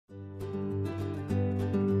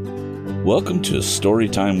Welcome to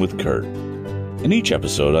Storytime with Kurt. In each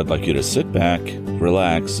episode, I'd like you to sit back,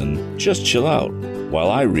 relax, and just chill out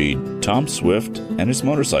while I read Tom Swift and His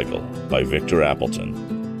Motorcycle by Victor Appleton.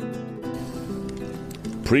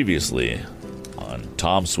 Previously on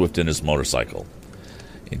Tom Swift and His Motorcycle.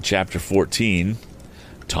 In Chapter 14,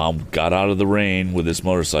 Tom got out of the rain with his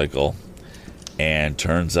motorcycle, and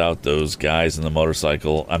turns out those guys in the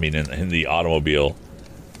in the automobile,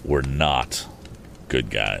 were not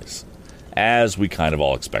good guys. As we kind of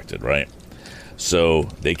all expected, right? So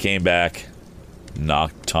they came back,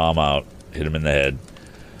 knocked Tom out, hit him in the head,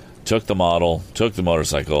 took the model, took the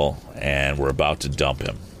motorcycle, and were about to dump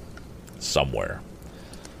him somewhere.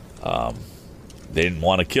 They didn't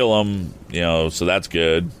want to kill him, so that's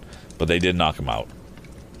good, but they did knock him out.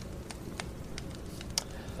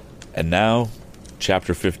 And now,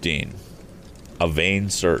 Chapter 15, A Vain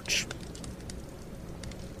Search.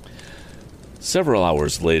 Several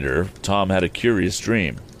hours later, Tom had a curious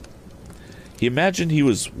dream. He imagined he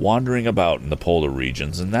was wandering about in the polar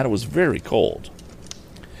regions and that it was very cold.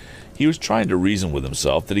 He was trying to reason with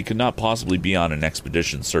himself that he could not possibly be on an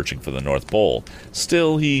expedition searching for the North Pole.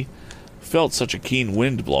 Still, he felt such a keen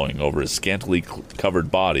wind blowing over his scantily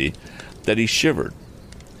covered body that he shivered.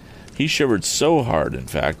 He shivered so hard, in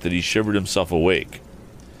fact, that he shivered himself awake.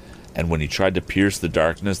 And when he tried to pierce the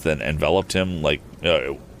darkness that enveloped him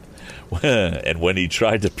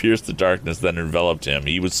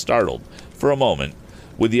he was startled, for a moment,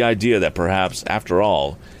 with the idea that perhaps, after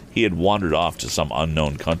all, he had wandered off to some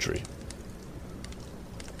unknown country.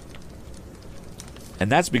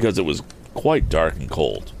 And that's because it was quite dark and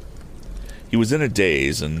cold. He was in a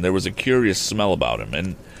daze, and there was a curious smell about him,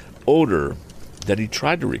 an odor that he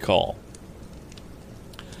tried to recall.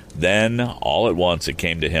 Then, all at once, it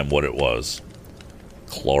came to him what it was.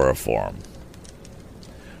 Chloroform.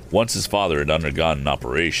 Once his father had undergone an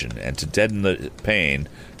operation, and to deaden the pain,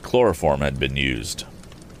 chloroform had been used.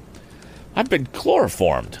 "I've been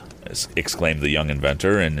chloroformed," exclaimed the young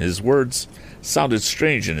inventor, and his words sounded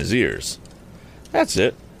strange in his ears. "That's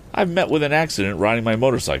it. I've met with an accident riding my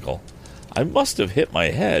motorcycle. I must have hit my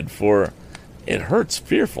head, for it hurts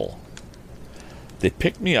fearful. They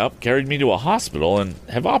picked me up, carried me to a hospital, and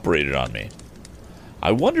have operated on me.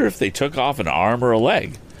 I wonder if they took off an arm or a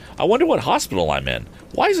leg. I wonder what hospital I'm in.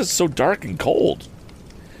 Why is it so dark and cold?"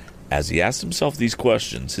 As he asked himself these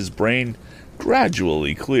questions, his brain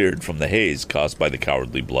gradually cleared from the haze caused by the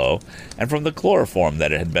cowardly blow and from the chloroform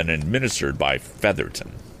that had been administered by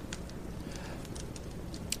Featherton.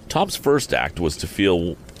 Tom's first act was to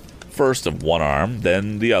feel first of one arm,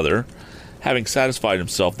 then the other. Having satisfied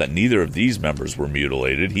himself that neither of these members were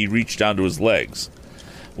mutilated, he reached down to his legs.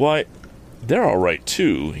 "Why, they're all right,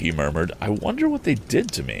 too," he murmured. "I wonder what they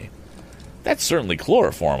did to me. That's certainly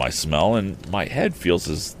chloroform I smell, and my head feels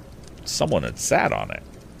as someone had sat on it.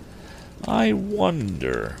 I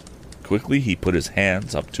wonder..." Quickly, he put his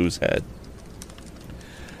hands up to his head.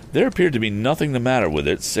 There appeared to be nothing the matter with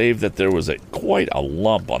it, save that there was quite a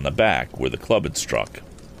lump on the back where the club had struck.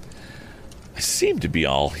 "I seem to be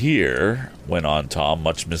all here," went on Tom,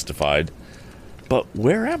 much mystified. "But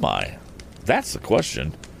where am I? That's the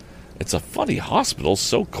question. It's a funny hospital,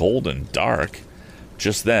 so cold and dark."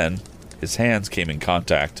 Just then, his hands came in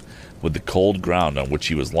contact with the cold ground on which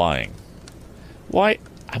he was lying. "Why,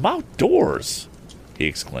 I'm outdoors!" he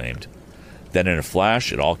exclaimed. Then in a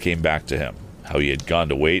flash, it all came back to him, how he had gone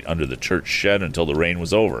to wait under the church shed until the rain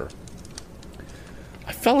was over.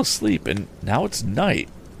 "I fell asleep, and now it's night,"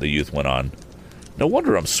 the youth went on. "No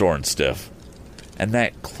wonder I'm sore and stiff. And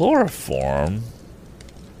that chloroform..."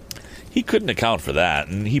 He couldn't account for that,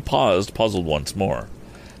 and he paused, puzzled once more.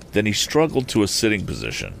 Then he struggled to a sitting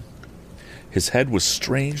position. His head was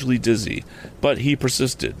strangely dizzy, but he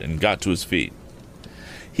persisted and got to his feet.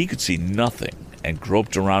 He could see nothing and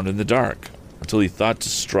groped around in the dark until he thought to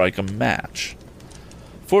strike a match.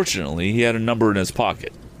 Fortunately, he had a number in his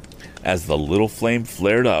pocket. As the little flame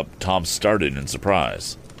flared up, Tom started in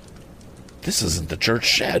surprise. "This isn't the church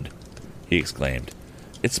shed," he exclaimed.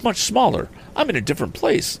 "It's much smaller. I'm in a different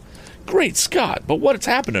place. Great Scott, but what has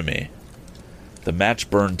happened to me?" The match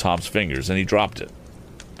burned Tom's fingers, and he dropped it.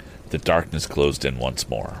 The darkness closed in once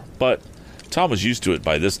more. But Tom was used to it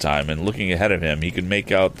by this time, and looking ahead of him, he could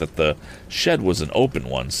make out that the shed was an open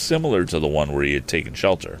one, similar to the one where he had taken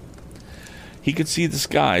shelter. He could see the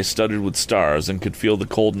sky studded with stars and could feel the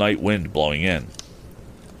cold night wind blowing in.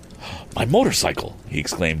 "My motorcycle!" he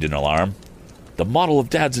exclaimed in alarm. "The model of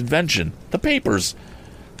Dad's invention! The papers!"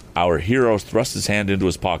 Our hero thrust his hand into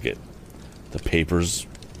his pocket. The papers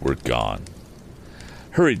were gone.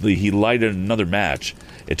 Hurriedly, he lighted another match.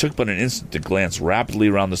 It took but an instant to glance rapidly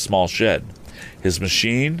around the small shed. His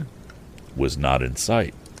machine was not in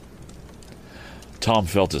sight. Tom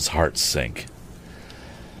felt his heart sink.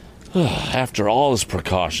 After all his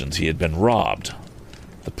precautions, he had been robbed.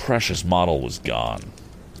 The precious model was gone,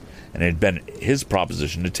 and it had been his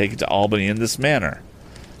proposition to take it to Albany in this manner.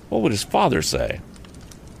 What would his father say?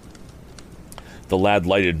 The lad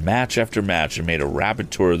lighted match after match and made a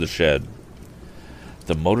rapid tour of the shed.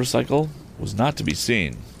 The motorcycle was not to be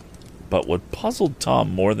seen, but what puzzled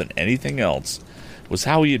Tom more than anything else was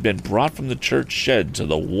how he had been brought from the church shed to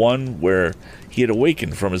the one where he had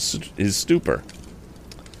awakened from his stupor.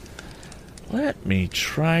 "Let me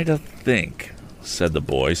try to think," said the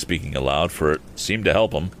boy, speaking aloud, for it seemed to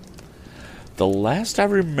help him. "The last I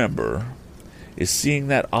remember is seeing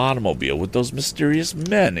that automobile with those mysterious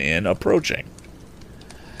men in approaching.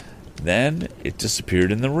 Then it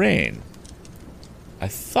disappeared in the rain. I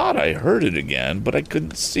thought I heard it again, but I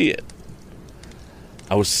couldn't see it.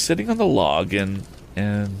 I was sitting on the log and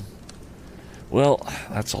well,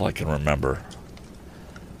 that's all I can remember.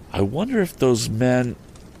 I wonder if those men..."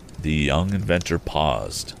 The young inventor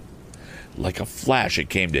paused. Like a flash it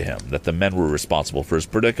came to him that the men were responsible for his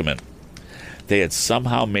predicament. They had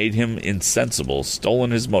somehow made him insensible,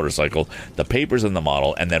 stolen his motorcycle, the papers and the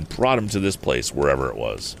model, and then brought him to this place, wherever it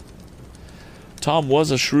was. Tom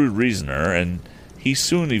was a shrewd reasoner, and he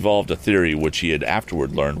soon evolved a theory which he had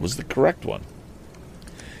afterward learned was the correct one.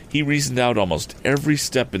 He reasoned out almost every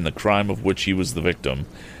step in the crime of which he was the victim,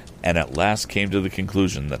 and at last came to the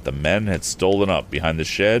conclusion that the men had stolen up behind the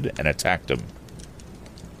shed and attacked him.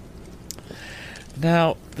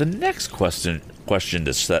 Now, the next question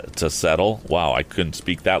to settle... Wow, I couldn't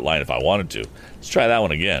speak that line if I wanted to. Let's try that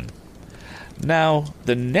one again. "Now,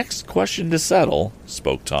 the next question to settle,"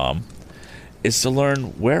 spoke Tom, "is to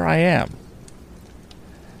learn where I am.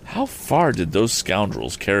 How far did those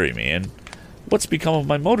scoundrels carry me, and what's become of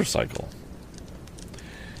my motorcycle?"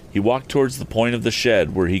 He walked towards the point of the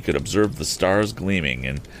shed where he could observe the stars gleaming,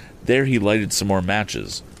 and there he lighted some more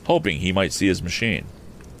matches, hoping he might see his machine.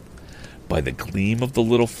 By the gleam of the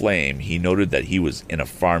little flame, he noted that he was in a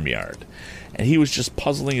farmyard, and he was just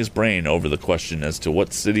puzzling his brain over the question as to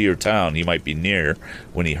what city or town he might be near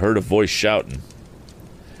when he heard a voice shouting,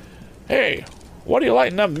 "Hey, what are you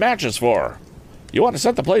lighting up matches for? You want to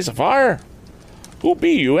set the place afire? Who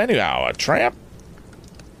be you anyhow, a tramp?"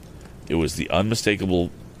 It was unmistakably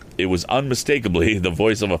the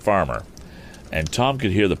voice of a farmer, and Tom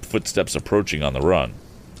could hear the footsteps approaching on the run.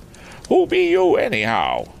 "Who be you,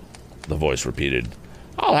 anyhow?" the voice repeated.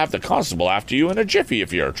 "I'll have the constable after you in a jiffy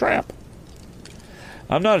if you're a tramp."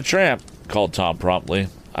 "I'm not a tramp," called Tom promptly.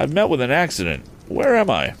 "I've met with an accident. Where am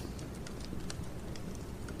I?"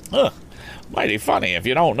 "Mighty funny if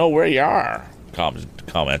you don't know where you are,"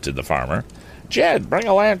 commented the farmer. "Jed, bring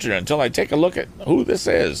a lantern until I take a look at who this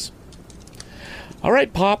is." "All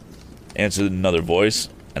right, Pop," answered another voice,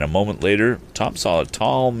 and a moment later, Tom saw a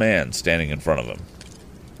tall man standing in front of him.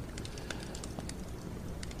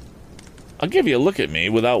 "I'll give you a look at me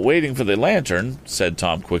without waiting for the lantern," said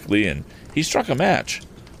Tom quickly, and he struck a match,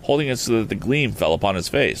 holding it so that the gleam fell upon his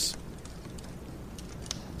face.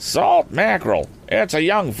 "Salt mackerel, it's a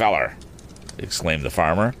young feller," exclaimed the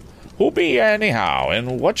farmer. "Who be you anyhow,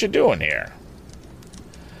 and what you doing here?"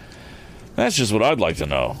 "That's just what I'd like to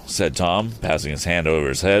know," said Tom, passing his hand over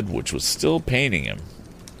his head, which was still paining him.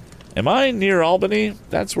 "Am I near Albany?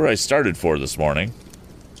 That's where I started for this morning."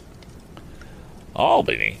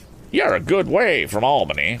 "Albany? You're a good way from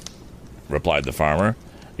Albany," replied the farmer.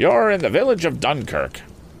 "You're in the village of Dunkirk."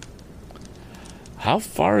 "How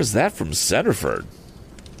far is that from Centerford?"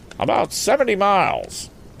 "About 70 miles.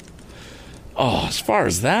 "Oh, as far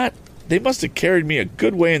as that? They must have carried me a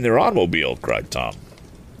good way in their automobile," cried Tom.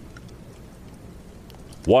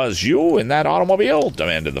 "Was you in that automobile?"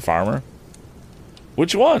 demanded the farmer.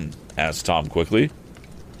 "Which one?" asked Tom quickly.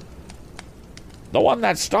 "The one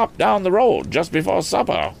that stopped down the road just before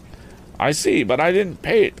supper. I see, but I didn't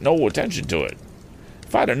pay no attention to it.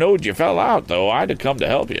 If I'd have knowed you fell out, though, I'd have come to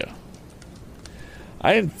help you."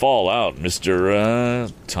 "I didn't fall out,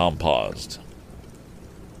 Mr. Tom paused.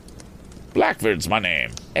 "Blackford's my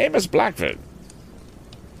name. Amos Blackford."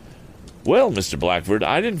 "Well, Mr. Blackford,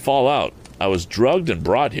 I didn't fall out. I was drugged and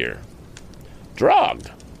brought here."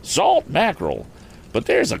 "Drugged? Salt mackerel. But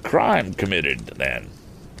there's a crime committed, then.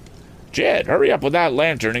 Jed, hurry up with that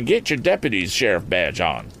lantern and get your deputy's sheriff badge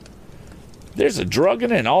on. There's a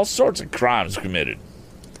drugging and all sorts of crimes committed.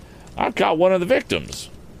 I've caught one of the victims.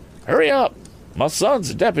 Hurry up. My son's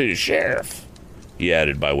a deputy sheriff," he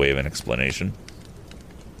added by way of an explanation.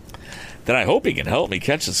 "Then I hope he can help me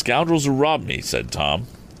catch the scoundrels who robbed me," said Tom.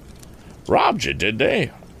 "Robbed you, did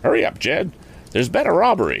they? Hurry up, Jed. There's been a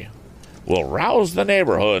robbery. We'll rouse the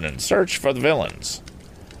neighborhood and search for the villains.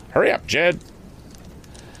 Hurry up, Jed.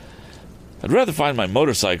 I'd rather find my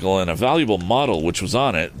motorcycle and a valuable model which was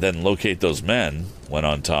on it than locate those men, went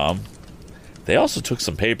on Tom. They also took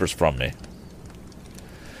some papers from me.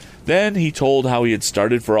 Then he told how he had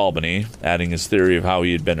started for Albany, adding his theory of how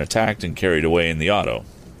he had been attacked and carried away in the auto.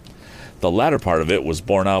 The latter part of it was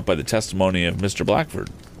borne out by the testimony of Mr. Blackford.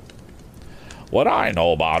 What I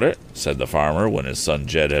know about it, said the farmer when his son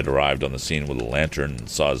Jed had arrived on the scene with a lantern and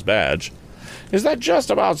saw his badge, is that just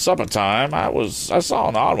about supper time I saw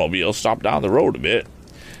an automobile stop down the road a bit.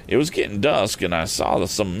 It was getting dusk and I saw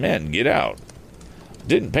some men get out.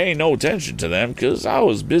 Didn't pay no attention to them 'cause I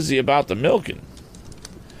was busy about the milking.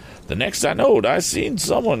 The next I knowed, I seen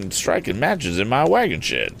someone striking matches in my wagon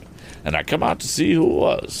shed, and I come out to see who it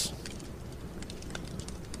was.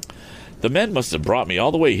 The men must have brought me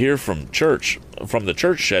all the way here from the church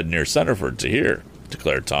shed near Centerford to here,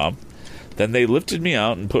 declared Tom. Then they lifted me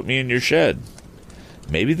out and put me in your shed.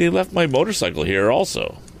 Maybe they left my motorcycle here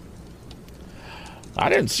also. I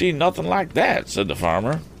didn't see nothing like that, said the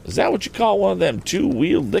farmer. Is that what you call one of them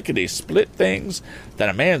two-wheeled lickety-split things that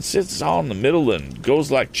a man sits on in the middle and goes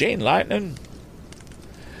like chain lightning?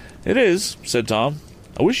 It is, said Tom.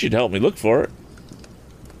 I wish you'd help me look for it.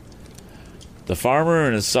 The farmer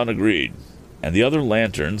and his son agreed, and the other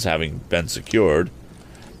lanterns having been secured,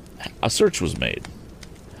 a search was made.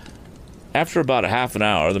 After about a half an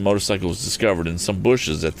hour, the motorcycle was discovered in some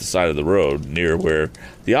bushes at the side of the road near where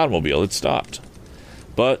the automobile had stopped.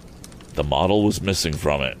 But the model was missing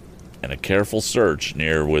from it, and a careful search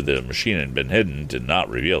near where the machine had been hidden did not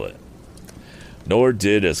reveal it. Nor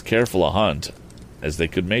did as careful a hunt as they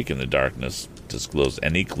could make in the darkness disclose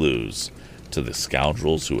any clues to the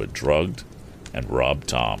scoundrels who had drugged and robbed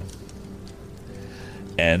Tom.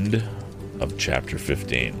 End of Chapter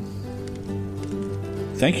 15.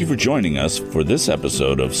 Thank you for joining us for this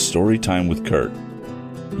episode of Storytime with Kurt.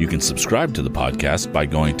 You can subscribe to the podcast by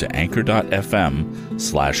going to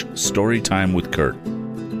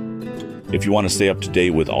anchor.fm/storytimewithkurt. If you want to stay up to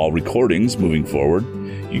date with all recordings moving forward,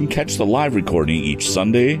 you can catch the live recording each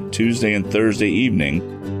Sunday, Tuesday, and Thursday evening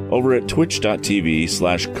over at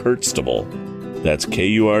twitch.tv/Kurtstable. That's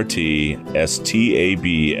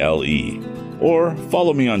KURTSTABLE. Or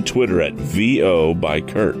follow me on Twitter at VO by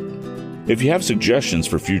Kurt. If you have suggestions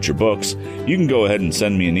for future books, you can go ahead and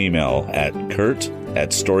send me an email at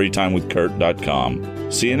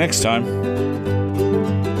kurt@storytimewithkurt.com. See you next time.